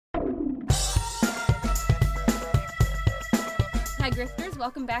Hi, Grifters.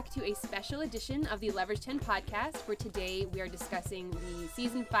 Welcome back to a special edition of the Leverage 10 podcast, where today we are discussing the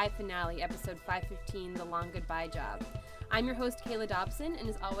Season 5 finale, Episode 515, The Long Goodbye Job. I'm your host, Kayla Dobson, and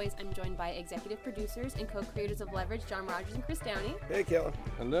as always, I'm joined by executive producers and co-creators of Leverage, John Rogers and Chris Downey. Hey, Kayla.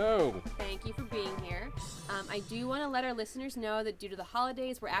 Hello. Thank you for being here. I do want to let our listeners know that due to the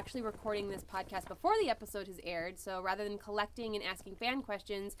holidays, we're actually recording this podcast before the episode has aired, so rather than collecting and asking fan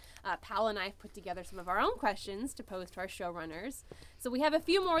questions, Powell and I have put together some of our own questions to pose to our showrunners. So we have a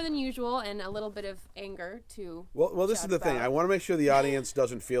few more than usual and a little bit of anger to Well, this is the thing. I want to make sure the audience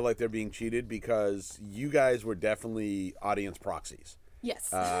doesn't feel like they're being cheated because you guys were definitely audience proxies.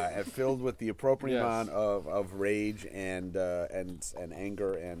 Yes. Filled with the appropriate amount of rage and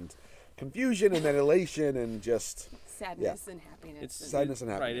anger and confusion and then elation and just sadness and happiness. Sadness and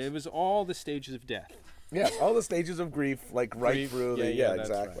happiness. Right. It was all the stages of death. Yes, all the stages of grief, like right through the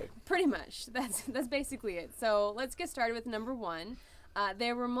exactly. Right. Pretty much. That's basically it. So let's get started with number one.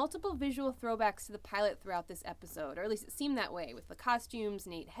 There were multiple visual throwbacks to the pilot throughout this episode, or at least it seemed that way, with the costumes,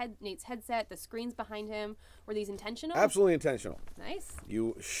 Nate's headset, the screens behind him. Were these intentional? Absolutely intentional. Nice.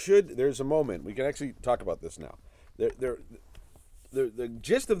 There's a moment, we can actually talk about this now. The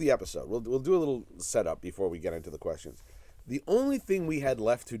gist of the episode, we'll do a little setup before we get into the questions. The only thing we had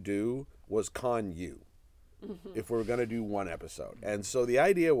left to do was con you. If we were going to do one episode. And so the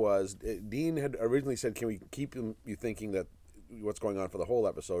idea was, Dean had originally said, can we keep you thinking that what's going on for the whole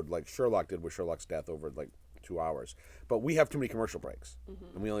episode, like Sherlock did with Sherlock's death over like 2 hours. But we have too many commercial breaks,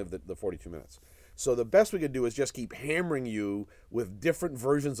 and we only have the 42 minutes. So the best we could do is just keep hammering you with different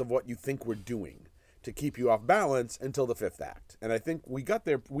versions of what you think we're doing to keep you off balance until the fifth act. And I think we got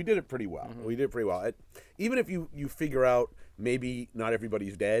there. We did it pretty well. We did it pretty well. Even if you figure out maybe not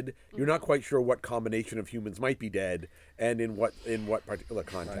everybody's dead, you're not quite sure what combination of humans might be dead and in what particular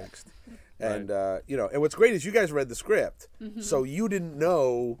context. Right. And and what's great is you guys read the script, so you didn't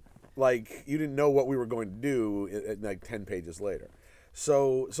know what we were going to do like 10 pages later.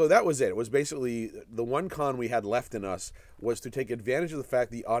 So that was it. It was basically the one con we had left in us was to take advantage of the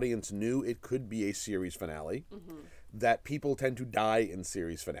fact the audience knew it could be a series finale, that people tend to die in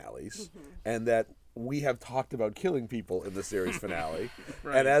series finales, and that we have talked about killing people in the series finale.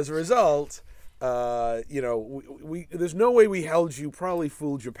 Right. And as a result, there's no way we held you, probably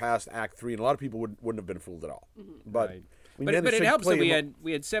fooled you past Act 3, and a lot of people wouldn't have been fooled at all. But right. But it helps that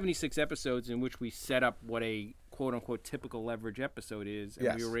we had 76 episodes in which we set up what a quote-unquote typical Leverage episode is,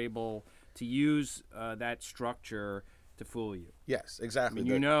 and we were able to use that structure to fool you. Yes, exactly. I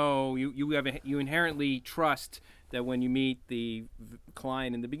mean, you inherently trust that when you meet the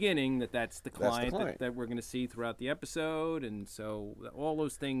client in the beginning, that's the client that we're going to see throughout the episode, and so all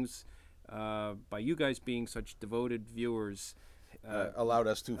those things, by you guys being such devoted viewers, allowed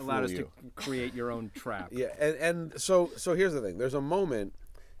us to create your own trap. Yeah, and so here's the thing. There's a moment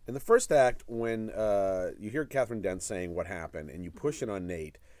in the first act when you hear Catherine Dent saying what happened, and you push it on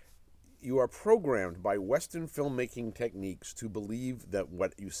Nate. You are programmed by Western filmmaking techniques to believe that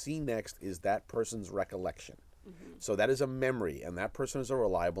what you see next is that person's recollection. So that is a memory, and that person is a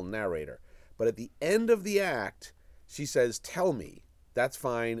reliable narrator. But at the end of the act, she says, "Tell me." That's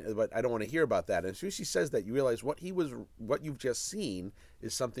fine, but I don't want to hear about that. And as soon as she says that, you realize what you've just seen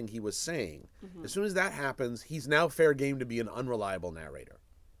is something he was saying. As soon as that happens, he's now fair game to be an unreliable narrator.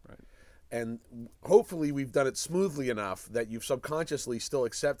 Right. And hopefully we've done it smoothly enough that you subconsciously still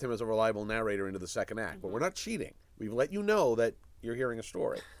accept him as a reliable narrator into the second act. But we're not cheating. We've let you know that you're hearing a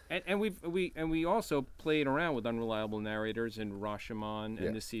story. And we also played around with unreliable narrators in Rashomon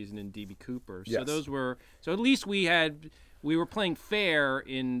and this season in D.B. Cooper. So at least we were playing fair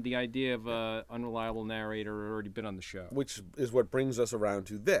in the idea of an unreliable narrator who had already been on the show. Which is what brings us around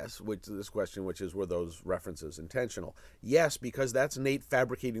to this question, which is, were those references intentional? Yes, because that's Nate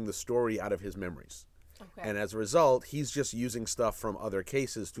fabricating the story out of his memories. Okay. And as a result, he's just using stuff from other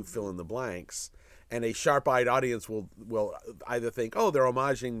cases to fill in the blanks. And a sharp-eyed audience will either think, oh, they're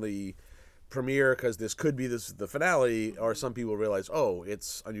homaging the premiere because this could be the finale, or some people realize, oh,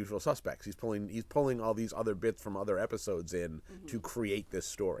 it's Unusual Suspects. He's pulling all these other bits from other episodes in to create this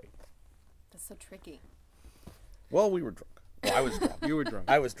story. That's so tricky. Well, we were drunk. Well, I was drunk. You were drunk.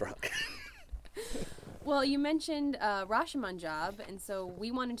 I was drunk. Well, you mentioned Rashomon job, and so we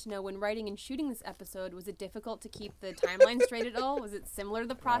wanted to know, when writing and shooting this episode, was it difficult to keep the timeline straight at all? Was it similar to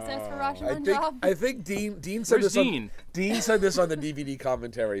the process for Rashomon job? I think Dean said Where's this. Dean? Dean said this on the DVD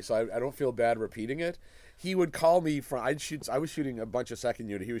commentary, so I don't feel bad repeating it. he would call me from. I was shooting a bunch of second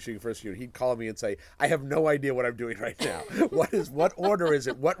unit. He was shooting first unit. He'd call me and say, "I have no idea what I'm doing right now. What order is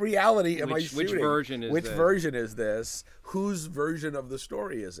it? What reality am I shooting? Which version is this? Whose version of the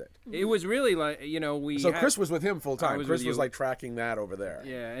story is it?" It was really like we. So Chris was with him full time. Chris was like tracking that over there.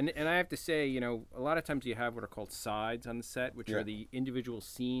 Yeah, and I have to say, a lot of times you have what are called sides on the set, which are the individual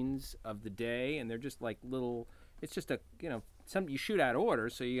scenes of the day, and they're just like little. It's just some you shoot out of order,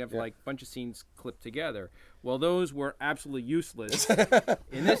 so you have like a bunch of scenes clipped together. Well, those were absolutely useless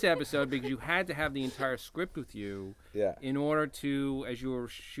in this episode because you had to have the entire script with you in order to, as you were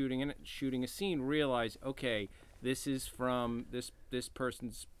shooting a scene, realize, okay, this is from this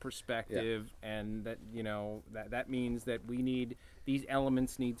person's perspective, and that that means that these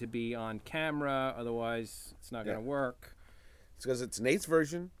elements need to be on camera, otherwise it's not going to work. It's because it's Nate's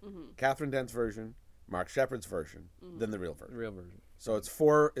version, Catherine Dent's version, Mark Shepard's version, then the real version. So it's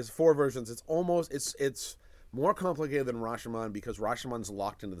four versions. It's almost it's more complicated than Rashomon because Rashomon's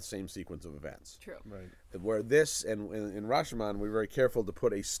locked into the same sequence of events. True. Right. Where this and in Rashomon, we're very careful to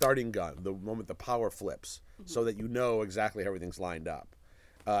put a starting gun the moment the power flips, so that you know exactly how everything's lined up,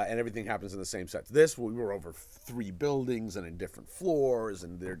 and everything happens in the same set. This we were over 3 buildings and in different floors,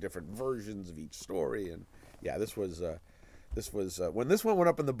 and there are different versions of each story, and this was. When this one went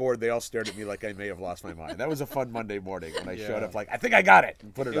up on the board, they all stared at me like I may have lost my mind. That was a fun Monday morning when I showed up like, I think I got it,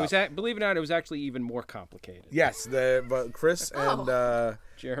 and put it up. Believe it or not, it was actually even more complicated. Yes, but Chris and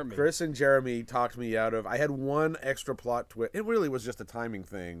Jeremy. Chris and Jeremy talked me out of. I had one extra plot twist. It really was just a timing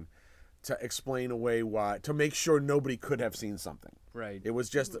thing to explain away why, to make sure nobody could have seen something. Right. It was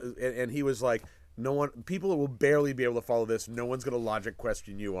just, and he was like, people will barely be able to follow this. No one's going to logic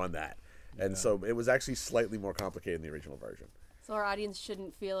question you on that. And so it was actually slightly more complicated in the original version. So our audience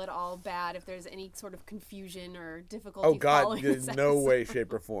shouldn't feel at all bad if there's any sort of confusion or difficulty following this episode. No way,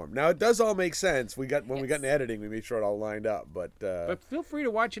 shape, or form. Now, it does all make sense. We got in editing, we made sure it all lined up. But feel free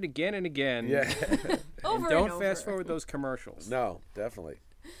to watch it again and again. Yeah. And don't fast forward those commercials. No, definitely.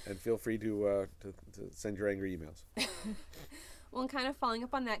 And feel free to send your angry emails. Well, and kind of following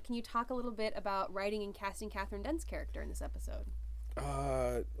up on that, can you talk a little bit about writing and casting Catherine Dent's character in this episode?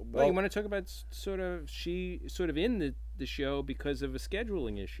 Well, you want to talk about she in the show because of a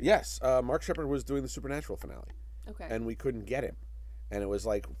scheduling issue. Yes, Mark Shepard was doing the Supernatural finale. Okay. And we couldn't get him. And it was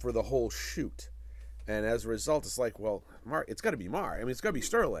like for the whole shoot. And as a result, it's like, well, Mark, it's got to be Mark. I mean, it's got to be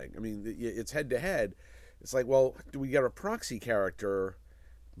Sterling. I mean, it's head to head. It's like, well, do we get a proxy character?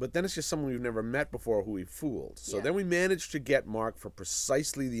 But then it's just someone we've never met before who we fooled. So then we managed to get Mark for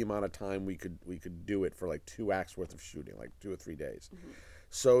precisely the amount of time we could do it for like 2 acts worth of shooting, like 2 or 3 days. Mm-hmm.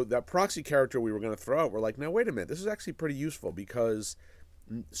 So that proxy character we were going to throw out, we're like, now wait a minute, this is actually pretty useful because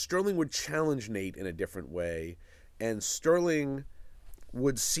Sterling would challenge Nate in a different way, and Sterling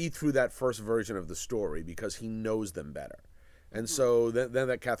would see through that first version of the story because he knows them better. And so then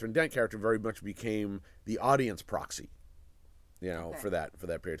that Catherine Dent character very much became the audience proxy. For that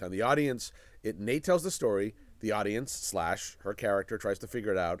period of time. The audience, Nate tells the story, the audience / her character tries to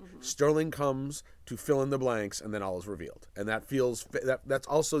figure it out. Mm-hmm. Sterling comes to fill in the blanks, and then all is revealed. And that's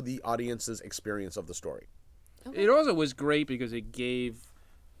also the audience's experience of the story. Okay. It also was great because it gave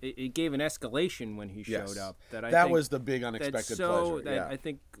an escalation when he showed up. That was the big unexpected pleasure. I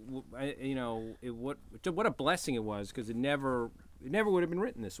think, what a blessing it was because it never would have been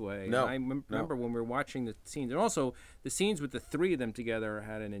written this way. No, I remember when we were watching the scenes, and also the scenes with the 3 of them together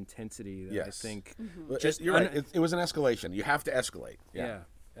had an intensity that I think you're right. It was an escalation. You have to escalate. Yeah.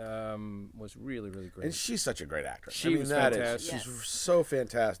 Was really, really great. And she's such a great actress. She was fantastic. She's so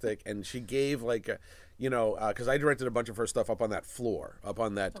fantastic, and she gave because I directed a bunch of her stuff up on that floor,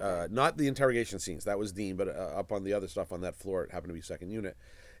 not the interrogation scenes, that was Dean, but up on the other stuff on that floor, it happened to be second unit,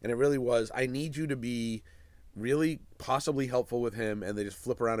 and it really was, I need you to be really possibly helpful with him, and they just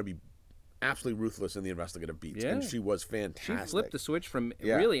flip around and be absolutely ruthless in the investigative beats. And she was fantastic. She flipped the switch from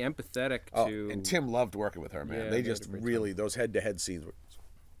really empathetic to... And Tim loved working with her, man. They just really, those head-to-head scenes were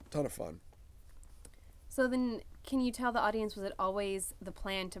a ton of fun. So then, can you tell the audience, was it always the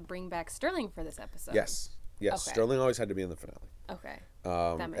plan to bring back Sterling for this episode? Yes. Okay. Sterling always had to be in the finale. Okay.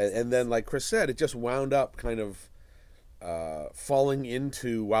 That makes sense. And then, like Chris said, it just wound up kind of falling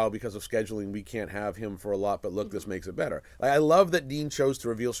into, wow, because of scheduling, we can't have him for a lot, but look, this makes it better. I love that Dean chose to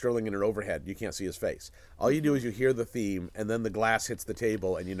reveal Sterling in an overhead. You can't see his face. All you do is you hear the theme, and then the glass hits the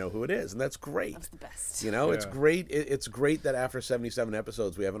table, and you know who it is, and that's great. That's the best. It's great. It's great that after 77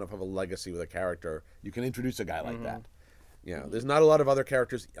 episodes, we have enough of a legacy with a character. You can introduce a guy like that. There's not a lot of other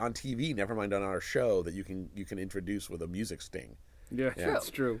characters on TV, never mind on our show, that you can introduce with a music sting. Yeah, that's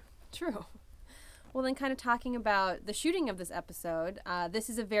true. True. Well, then kind of talking about the shooting of this episode, this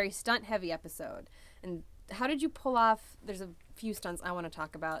is a very stunt-heavy episode. And how did you pull off, there's a few stunts I want to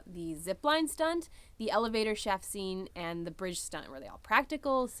talk about, the zipline stunt, the elevator shaft scene, and the bridge stunt. Were they all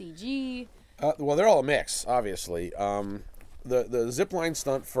practical, CG? Well, they're all a mix, obviously. The zipline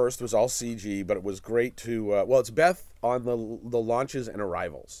stunt first was all CG, but it was great to, it's Beth on the launches and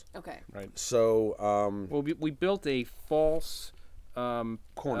arrivals. Okay. Right. So, well, we built a false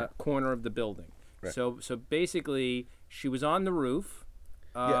corner of the building. Right. So basically, she was on the roof.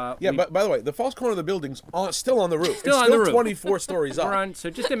 But by the way, the false corner of the building's still on the roof. Still on the roof. 24 stories up. So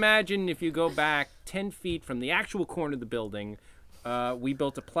just imagine if you go back 10 feet from the actual corner of the building. We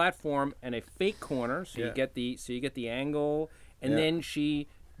built a platform and a fake corner, so you get the angle, and then she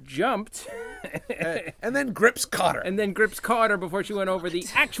jumped, and then Grips caught her. And then Grips caught her before she went over the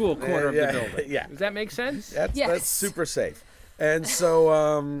actual corner of the building. Yeah. Does that make sense? That's super safe. And so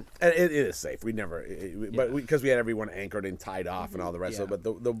and it is safe. We never, because we had everyone anchored and tied off and all the rest of it.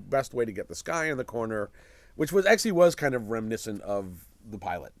 But the best way to get the sky in the corner, which was kind of reminiscent of the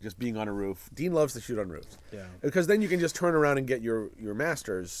pilot, just being on a roof. Dean loves to shoot on roofs. Yeah. Because then you can just turn around and get your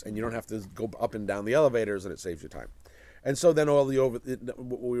masters, and you don't have to go up and down the elevators, and it saves you time. And so then we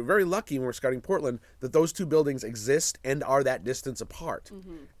were very lucky when we were scouting Portland that those two buildings exist and are that distance apart.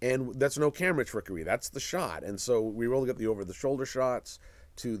 Mm-hmm. And that's no camera trickery. That's the shot. And so we were able to get the over-the-shoulder shots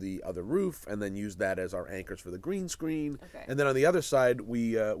to the other roof and then use that as our anchors for the green screen. Okay. And then on the other side,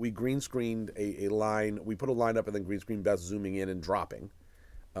 we green screened a line. We put a line up and then green screen Beth zooming in and dropping.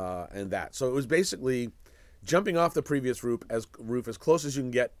 And that. So it was basically jumping off the previous roof as close as you can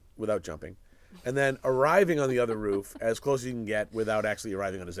get without jumping. And then arriving on the other roof as close as you can get without actually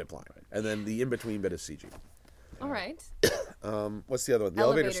arriving on a zip line. And then the in-between bit is CG. All right. What's the other one? The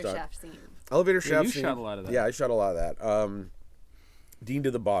elevator shaft scene. Elevator shaft you scene. You shot a lot of that. Yeah, I shot a lot of that. Dean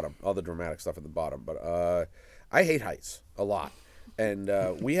did the bottom, all the dramatic stuff at the bottom. But I hate heights a lot. And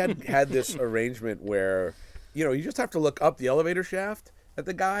we had this arrangement where, you just have to look up the elevator shaft at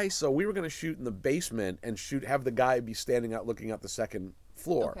the guy. So we were going to shoot in the basement and have the guy be standing out looking out the second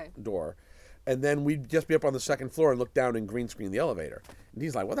floor door. And then we'd just be up on the second floor and look down and green screen the elevator. And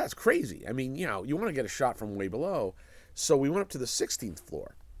he's like, well, that's crazy. I mean, you want to get a shot from way below. So we went up to the 16th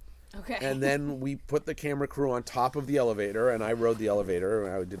floor. Okay. And then we put the camera crew on top of the elevator, and I rode the elevator.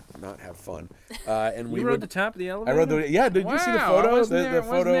 And I did not have fun. And you rode the top of the elevator? I rode the. Yeah, did you see the photo? I wasn't there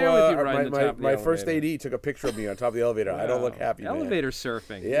with you riding the top of the my elevator. first AD took a picture of me on top of the elevator. Wow. I don't look happy. Elevator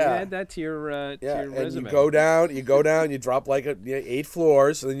surfing. Yeah. You add that to your resume. And you go down, you drop like 8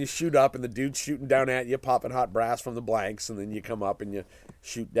 floors, and then you shoot up, and the dude's shooting down at you, popping hot brass from the blanks, and then you come up and you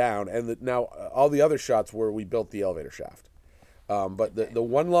shoot down. And now all the other shots were we built the elevator shaft. But the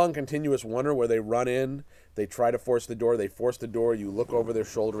one long continuous oneer where they run in, they try to force the door, you look over their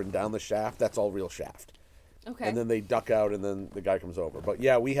shoulder and down the shaft, that's all real shaft. Okay. And then they duck out and then the guy comes over. But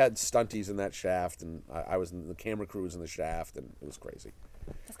yeah, we had stunties in that shaft, and I was in the camera crews in the shaft, and it was crazy.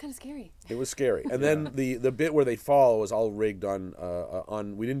 That's kind of scary. It was scary. And then the bit where they fall was all rigged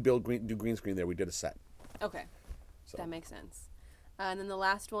on we didn't do green screen there, we did a set. Okay. So. That makes sense. And then the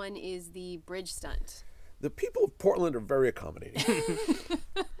last one is the bridge stunt. The people of Portland are very accommodating.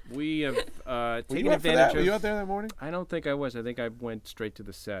 We have taken advantage of... Were you out there that morning? I don't think I was. I think I went straight to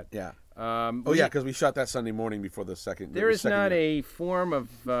the set. Yeah. Because we shot that Sunday morning before the second... There is not a form of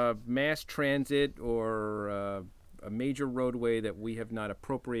mass transit or a major roadway that we have not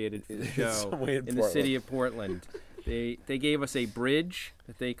appropriated for the show in the city of Portland. They gave us a bridge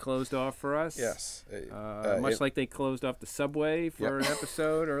that they closed off for us. Yes. Much like they closed off the subway for an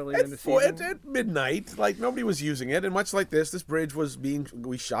episode early in the season. At midnight, like nobody was using it. And much like this bridge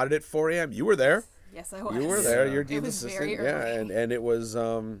we shot it at 4 a.m. You were there. Yes, I was. You were there. You're Dean's assistant. Very early. Yeah, and it was,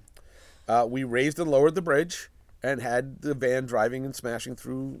 we raised and lowered the bridge and had the van driving and smashing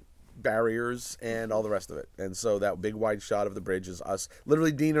through barriers and all the rest of it. And so that big wide shot of the bridge is us,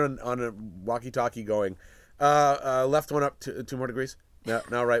 literally Dean on a walkie-talkie going, left one up 2 more degrees.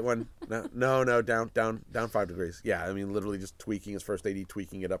 No, right one. No, down 5 degrees. Yeah, I mean, literally just tweaking his first AD,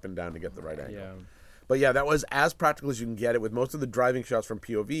 tweaking it up and down to get the right angle. Yeah. But yeah, that was as practical as you can get it, with most of the driving shots from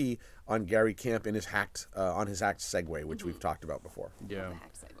POV on Gary Camp in his hacked Segway, which we've talked about before. Yeah. The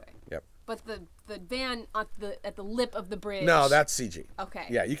hacked Segway. Yep. But the van at the lip of the bridge. No, that's CG. Okay.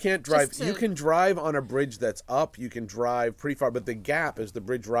 Yeah, you can't drive. You can drive on a bridge that's up. You can drive pretty far, but the gap as the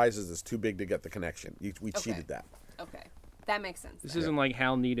bridge rises is too big to get the connection. We cheated that. Okay, that makes sense. This isn't like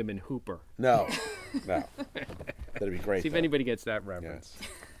Hal Needham and Hooper. No. That'd be great. See if anybody gets that reference. Yeah.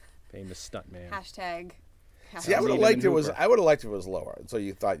 Famous stuntman. See, I would have liked it was. I would have liked it was lower. So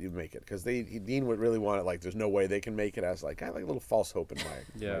you thought you'd make it because Dean would really want it. Like, there's no way they can make it. I was like, I like a little false hope in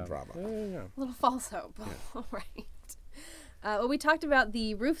my drama. Yeah. A little false hope. Yeah. All right. Well, we talked about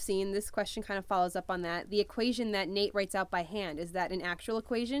the roof scene. This question kind of follows up on that. The equation that Nate writes out by hand, is that an actual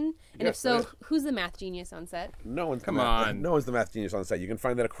equation? And Yes, if so, who's the math genius on set? No one's Come on. No one's the math genius on set. You can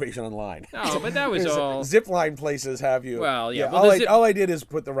find that equation online. No, but that was all. Zipline places have you. Well, yeah. All I did is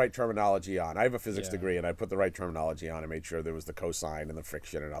put the right terminology on. I have a physics degree, and I put the right terminology on and made sure there was the cosine and the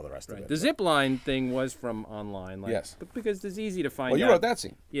friction and all the rest of it. The zip line thing was from online. Yes. But because it's easy to find out. Well, you wrote that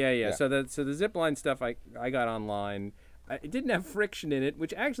scene. Yeah. So the zip line stuff I got online. It didn't have friction in it,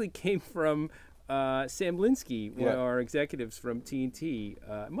 which actually came from Sam Linsky, one of our executives from TNT.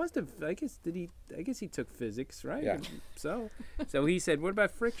 Must have, I guess he took physics, right? Yeah. So he said, "What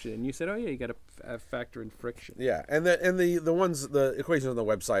about friction?" And you said, "Oh yeah, you got to factor in friction." Yeah, and the equations on the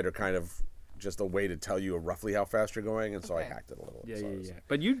website are kind of just a way to tell you roughly how fast you're going, and so I hacked it a little. Yeah.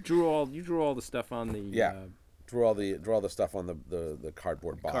 But you drew all the stuff on the Draw all the stuff on the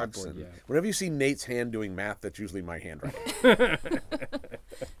cardboard box. Whenever you see Nate's hand doing math, that's usually my handwriting.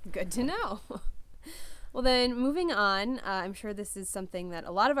 Good to know. Well, then, moving on, I'm sure this is something that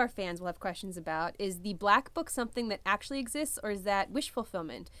a lot of our fans will have questions about. Is the Black Book something that actually exists, or is that wish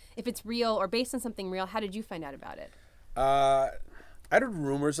fulfillment? If it's real or based on something real, how did you find out about it? I heard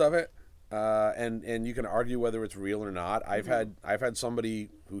rumors of it, and you can argue whether it's real or not. I've had somebody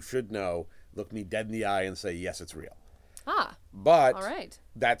who should know look me dead in the eye and say, yes, it's real. But all right.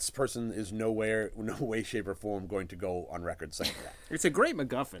 That person is no way, shape, or form going to go on record saying that. It's a great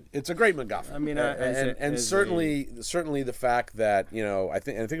MacGuffin. It's a great MacGuffin. I mean, certainly the fact that I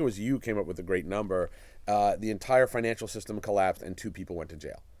think it was you came up with a great number. The entire financial system collapsed and 2 people went to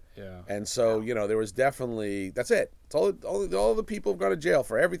jail. Yeah. And so there was definitely that's it. It's all the people have gone to jail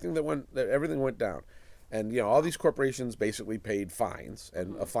for everything everything went down, and all these corporations basically paid fines,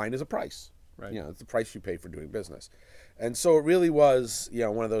 and a fine is a price. Right. It's the price you pay for doing business. And so it really was,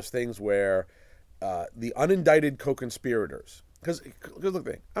 one of those things where the unindicted co-conspirators, because look,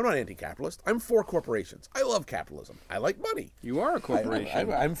 I'm not anti-capitalist. I'm for corporations. I love capitalism. I like money. You are a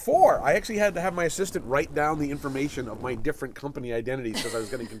corporation. I'm for. I actually had to have my assistant write down the information of my different company identities because I was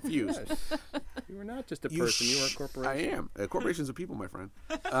getting confused. You were not just a person. You were a corporation. I am. Corporations are people, my friend.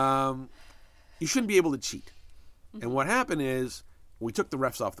 You shouldn't be able to cheat. And what happened is we took the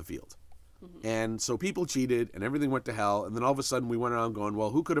refs off the field. And so people cheated, and everything went to hell. And then all of a sudden, we went around going,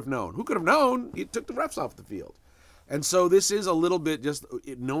 "Well, who could have known? Who could have known?" It took the refs off the field, and so this is a little bit just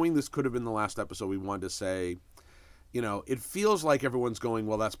knowing this could have been the last episode. We wanted to say, it feels like everyone's going,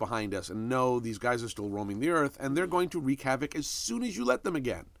 "Well, that's behind us," and no, these guys are still roaming the earth, and they're going to wreak havoc as soon as you let them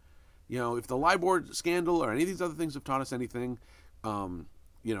again. If the LIBOR scandal or any of these other things have taught us anything,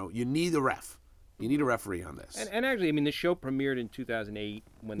 you need a ref. You need a referee on this. And actually, the show premiered in 2008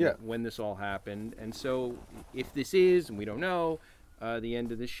 when this all happened. And so if this is, and we don't know, the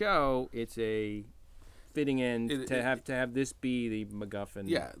end of the show, it's a fitting end to have this be the MacGuffin.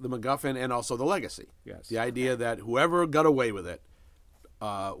 Yeah, the MacGuffin and also the legacy. Yes. The idea that whoever got away with it,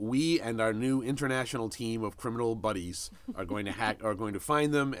 we and our new international team of criminal buddies are going to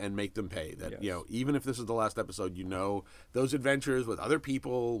find them and make them pay. That even if this is the last episode, those adventures with other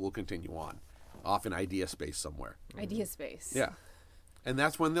people will continue on. Off in idea space somewhere. Idea space. Yeah. And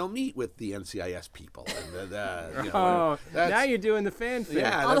that's when they'll meet with the NCIS people. And now you're doing the fanfic.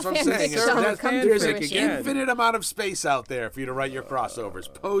 Yeah, all that's what I'm saying. There's an infinite amount of space out there for you to write your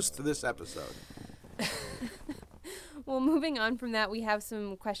crossovers post this episode. Well, moving on from that, we have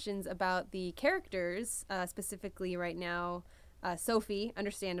some questions about the characters, specifically right now, Sophie,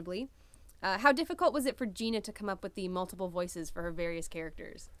 understandably. How difficult was it for Gina to come up with the multiple voices for her various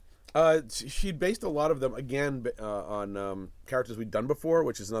characters? She'd based a lot of them again on characters we'd done before,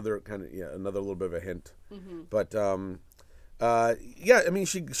 which is another kind of another little bit of a hint. But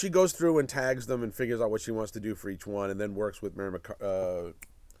she goes through and tags them and figures out what she wants to do for each one, and then works with Mary Mack.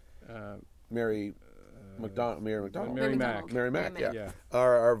 Yeah.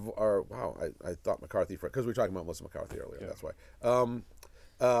 Wow, I thought McCarthy because we were talking about Melissa McCarthy earlier. Yeah. That's why.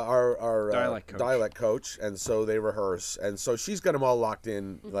 Our dialect coach, and so they rehearse, and so she's got them all locked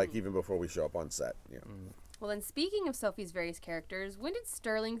in, like even before we show up on set. Well, then speaking of Sophie's various characters, when did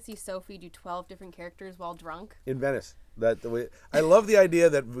Sterling see Sophie do 12 different characters while drunk? In Venice. I love the idea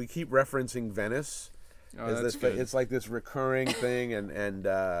that we keep referencing Venice. It's like this recurring thing, and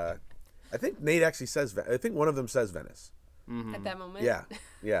I think Nate actually says. I think one of them says Venice at that moment.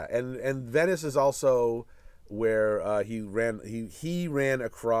 Yeah, and Venice is also where he ran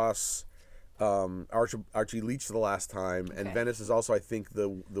across Archie Leach the last time, and Okay. Venice is also, I think,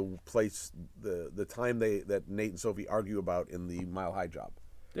 the place, the time that Nate and Sophie argue about in the Mile High job.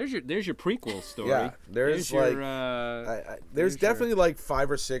 There's your prequel story. Yeah, there's your, there's there's definitely like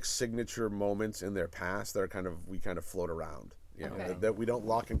 5 or 6 signature moments in their past that are we kind of float around. You know, Okay. that we don't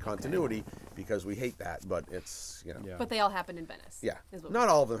lock in continuity because we hate that, but it's, you know. Yeah. But they all happened in Venice. Yeah. is what Not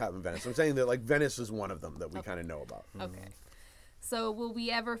all of them happen in Venice. I'm saying that like Venice is one of them that we kind of know about. Okay. So will we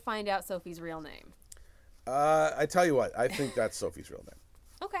ever find out Sophie's real name? I tell you what, I think that's Sophie's real name.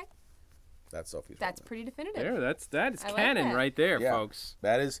 Okay. That's Sophie's That's real name. pretty definitive. There, that's I like canon that. right there, Yeah. folks.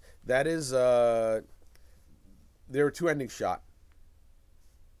 That is there are 2 endings shot.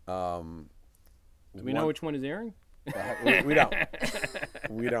 Do we know which one is airing? we don't.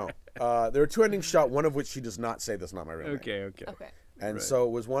 We don't. There are 2 endings shot, one of which she does not say that's not my real name. Okay. Okay. And Right. so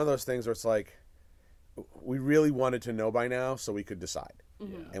it was one of those things where it's like, we really wanted to know by now so we could decide.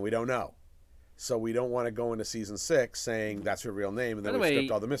 And we don't know. So we don't want to go into season 6 saying that's her real name and By then the we way,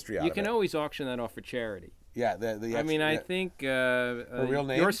 stripped all the mystery out you of can it. always auction that off for charity. Yeah. I mean, I yeah. think real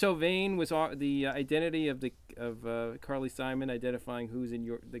name? Your Sylvain was the identity of Carly Simon identifying who's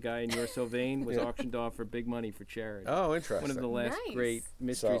the guy in Your Sylvain was auctioned off for big money for charity. Oh, interesting. One of the last Nice. great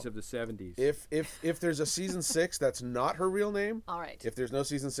mysteries So, of the 70s. If there's a season 6 that's not her real name, All right. if there's no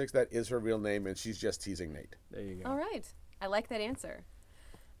season 6 that is her real name and she's just teasing Nate. There you go. All right. I like that answer.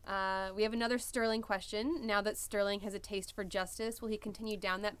 We have another Sterling question. Now that Sterling has a taste for justice, will he continue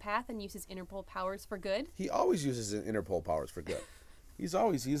down that path and use his Interpol powers for good? He always uses his Interpol powers for good. He is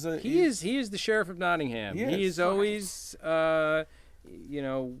the sheriff of Nottingham. He He is. is always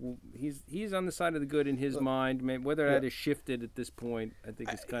he's on the side of the good in his mind. Whether that is shifted at this point, I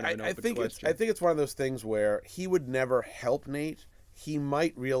think it's kind of an open question. I think it's one of those things where he would never help Nate. He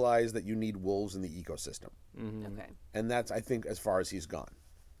might realize that you need wolves in the ecosystem. Okay. And that's, I think, as far as he's gone.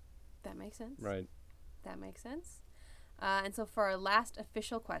 That makes sense. Right. That makes sense. And so for our last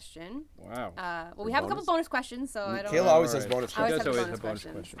official question, Wow. well, we have a couple bonus questions, so I don't Kayla know. always has Alright. bonus I always questions. have Does bonus always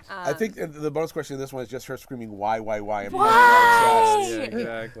have bonus questions. questions. I think the bonus question in this one is just her screaming, why, and Why? Yeah,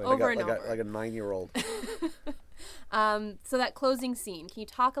 exactly. Over and over. like a 9-year-old. So that closing scene, can you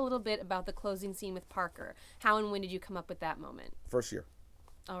talk a little bit about the closing scene with Parker? How and when did you come up with that moment? First year.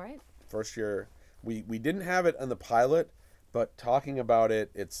 All right. First year. We didn't have it on the pilot, but talking about it,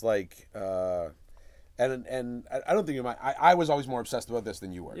 it's like, and I don't think you might. I was always more obsessed about this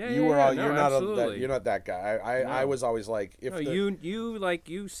than you were. Yeah, you yeah, were. yeah. All, No, you're not. absolutely. You're not that guy. I was always like, if No, the, you like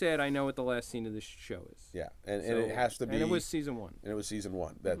you said, I know what the last scene of this show is. yeah, and So- it has to be. And it was season 1. And it was season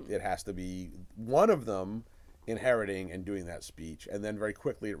 1 that it has to be one of them inheriting and doing that speech, and then very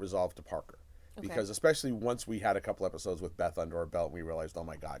quickly it resolved to Parker. Okay. Because especially once we had a couple episodes with Beth under our belt, we realized, oh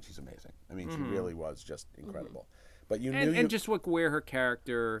my God, she's amazing. I mean, she really was just incredible. But you knew And just where her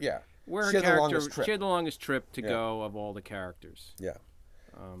character, yeah, where her she had the character, longest trip. she had the longest trip to go of all the characters. Yeah.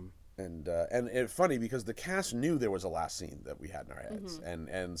 And it's funny because the cast knew there was a last scene that we had in our heads,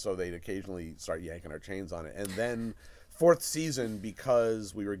 and so they'd occasionally start yanking our chains on it. And then 4th season,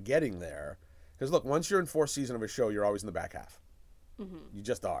 because we were getting there, because look, once you're in 4th season of a show, you're always in the back half. You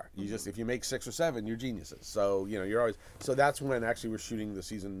just are. You just, if you make 6 or 7, you're geniuses. So you're always. So that's when actually we're shooting the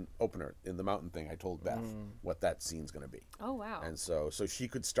season opener in the mountain thing. I told Beth what that scene's going to be. Oh, wow. And so she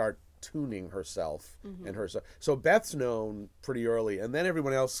could start tuning herself and herself. So Beth's known pretty early, and then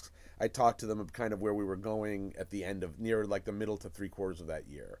everyone else, I talked to them of kind of where we were going at the end of near like the middle to 3/4 of that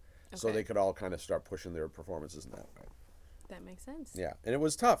year, so Okay. they could all kind of start pushing their performances in that way. That makes sense. Yeah, and it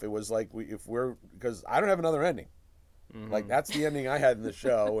was tough. It was like because I don't have another ending. Like that's the ending I had in the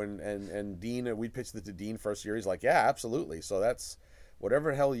show, and Dean, we pitched it to Dean first year. He's like, yeah, absolutely. So that's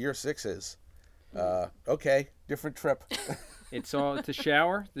whatever the hell year 6 is. Okay, different trip. It's the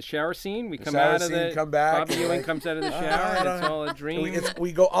shower scene. We come shower out of scene, come back, Bobby and Ewing like, cover and it's all a dream.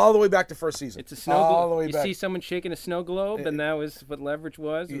 We go all the way back to first season. It's a snow all globe. the way You back. see someone shaking a snow globe, and that was what Leverage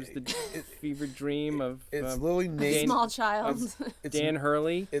was. It was the fevered dream of It's literally Nate. Small child. It's Dan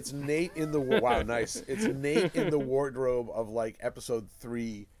Hurley. It's Nate in the wow, nice. It's Nate in the wardrobe of like episode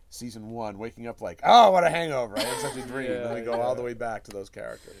 3, season 1, waking up like, oh, what a hangover! I had such a dream. And then we go all the way back to those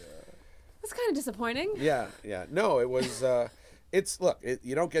characters. That's kind of disappointing. Yeah. No, it was.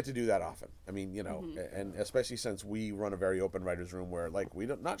 You don't get to do that often. I mean, and especially since we run a very open writers' room where like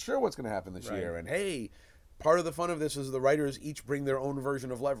not sure what's going to happen this year, and hey, part of the fun of this is the writers each bring their own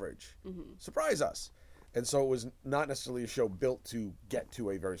version of Leverage, surprise us, and so it was not necessarily a show built to get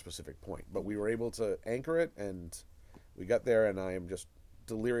to a very specific point, but we were able to anchor it, and we got there, and I am just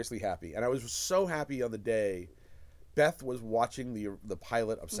deliriously happy, and I was so happy on the day Beth was watching the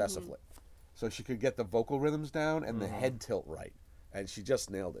pilot obsessively. So she could get the vocal rhythms down and the head tilt right. and she just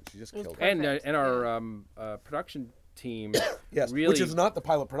nailed it. She just killed it. And our production team, yes, really, which is not the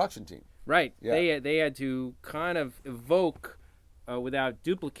pilot production team. Right. Yeah. They had to kind of evoke without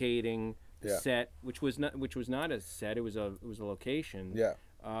duplicating the set, which was not a set. It was a location. Yeah.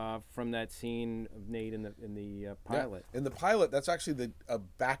 From that scene of Nate in the pilot. Yeah. In the pilot, that's actually a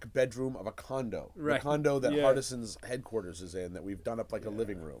back bedroom of a condo. Right. The condo that Hardison's headquarters is in, that we've done up like a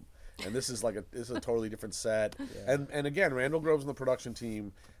living room. And this is a totally different set. Yeah. And again, Randall Groves and the production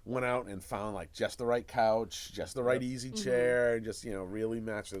team went out and found like just the right couch, just the right easy chair, and just really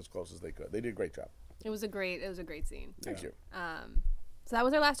matched it as close as they could. They did a great job. It was a great scene. Thank you. So that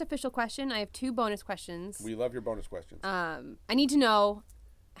was our last official question. I have 2 bonus questions. We love your bonus questions. I need to know,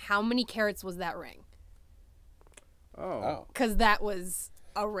 how many carats was that ring? Oh. Because that was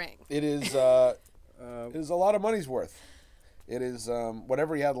a ring. It is. It is a lot of money's worth. It is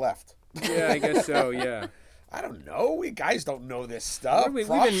whatever he had left. Yeah, I guess so. Yeah. I don't know. We guys don't know this stuff. We've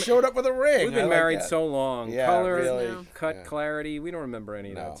Frost showed up with a ring. We've been married so long. Yeah, Color, really. cut, clarity. We don't remember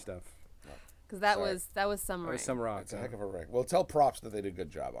any of that stuff. Because that was some ring. That was some rock. It's a heck of a ring. Well, tell props that they did a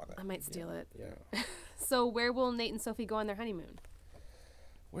good job on it. I might steal it. Yeah. So where will Nate and Sophie go on their honeymoon?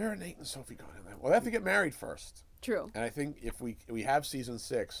 Where are Nate and Sophie going? Well, they have to get married first. True. And I think if we have season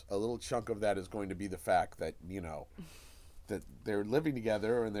 6, a little chunk of that is going to be the fact that that they're living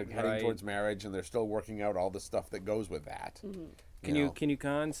together and they're heading towards marriage and they're still working out all the stuff that goes with that. Mm-hmm. Can you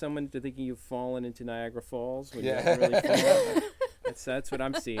con someone to thinking you've fallen into Niagara Falls when you Yeah. haven't really fallen? That's what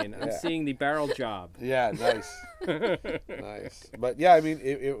I'm seeing. I'm seeing the barrel job. Yeah, nice. Nice. But yeah, I mean,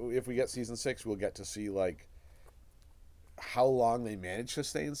 if we get season 6, we'll get to see like how long they manage to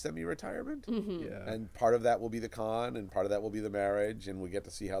stay in semi-retirement. Mm-hmm. Yeah. And part of that will be the con, and part of that will be the marriage, and we get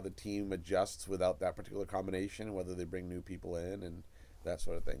to see how the team adjusts without that particular combination, whether they bring new people in and that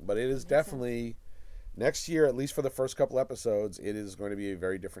sort of thing. But it is definitely, next year, at least for the first couple episodes, it is going to be a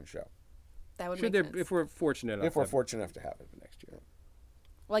very different show. That would make sense. If we're fortunate enough. If we're fortunate enough to have it next year.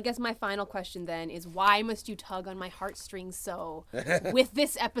 Well, I guess my final question then is, why must you tug on my heartstrings so with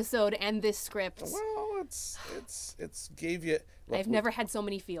this episode and this script? Well, it's gave you. Look, I've never had so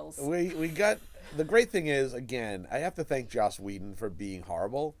many feels. We got, the great thing is, again, I have to thank Joss Whedon for being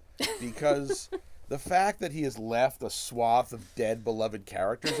horrible, because the fact that he has left a swath of dead beloved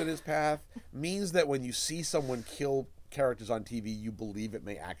characters in his path means that when you see someone kill characters on TV, you believe it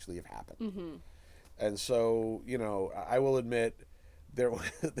may actually have happened. Mm-hmm. And so, I will admit, there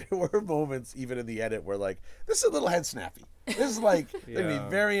were moments even in the edit where like, this is a little head snappy. This is like, they're going to be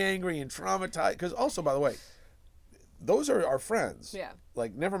very angry and traumatized. Because also, by the way, those are our friends. Yeah.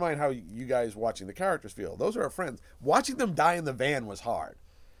 Like, never mind how you guys watching the characters feel. Those are our friends. Watching them die in the van was hard.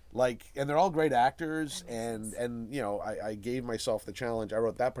 Like, and they're all great actors. And I gave myself the challenge. I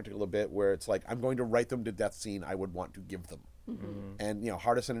wrote that particular bit where it's like, I'm going to write them to death scene I would want to give them. Mm-hmm. And,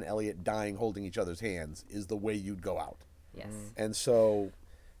 Hardison and Elliot dying holding each other's hands is the way you'd go out. Yes. And so,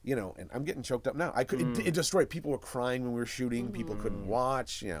 and I'm getting choked up now. It destroyed. People were crying when we were shooting. People couldn't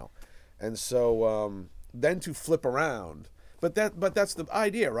watch, And so then to flip around. But that's the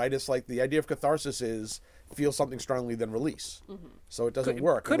idea, right? It's like the idea of catharsis is feel something strongly, then release. Mm-hmm. So it doesn't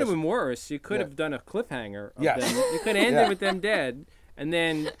work. Could have been worse. You could have done a cliffhanger of them. You could have ended with them dead. And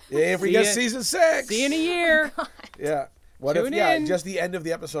then if we get season 6. See you in a year. Yeah. What Tune if in. just the end of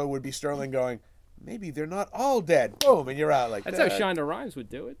the episode would be Sterling going, maybe they're not all dead. Boom, and you're out like that's that. That's how Shonda Rhimes would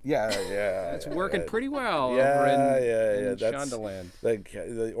do it. Yeah. It's working pretty well over in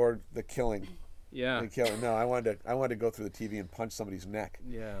Shondaland. Or the killing. Yeah. The killing. No, I wanted to go through the TV and punch somebody's neck.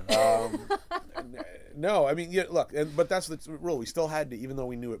 Yeah. No, I mean, look, but that's the rule. We still had to, even though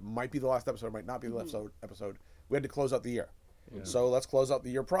we knew it might be the last episode, might not be the last episode, we had to close out the year. Yeah. So let's close out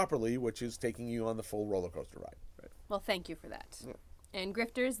the year properly, which is taking you on the full roller coaster ride. Right. Well, thank you for that. Yeah. And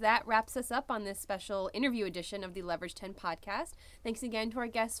Grifters, that wraps us up on this special interview edition of the Leverage 10 podcast. Thanks again to our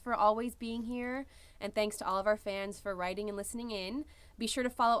guests for always being here, and thanks to all of our fans for writing and listening in. Be sure to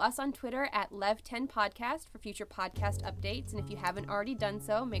follow us on Twitter at Lev10podcast for future podcast updates, and if you haven't already done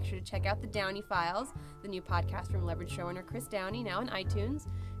so, make sure to check out the Downey Files, the new podcast from Leverage showrunner Chris Downey, now on iTunes.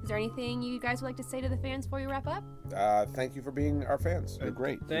 Is there anything you guys would like to say to the fans before you wrap up? Thank you for being our fans. You're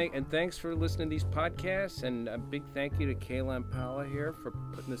great. Thanks for listening to these podcasts, and a big thank you to Kayla and Paula here for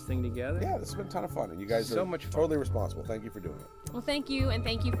putting this thing together. Yeah, this has been a ton of fun, and you guys so are much fun. Totally responsible. Thank you for doing it. Well, thank you, and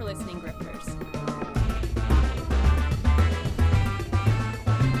thank you for listening, Grifters.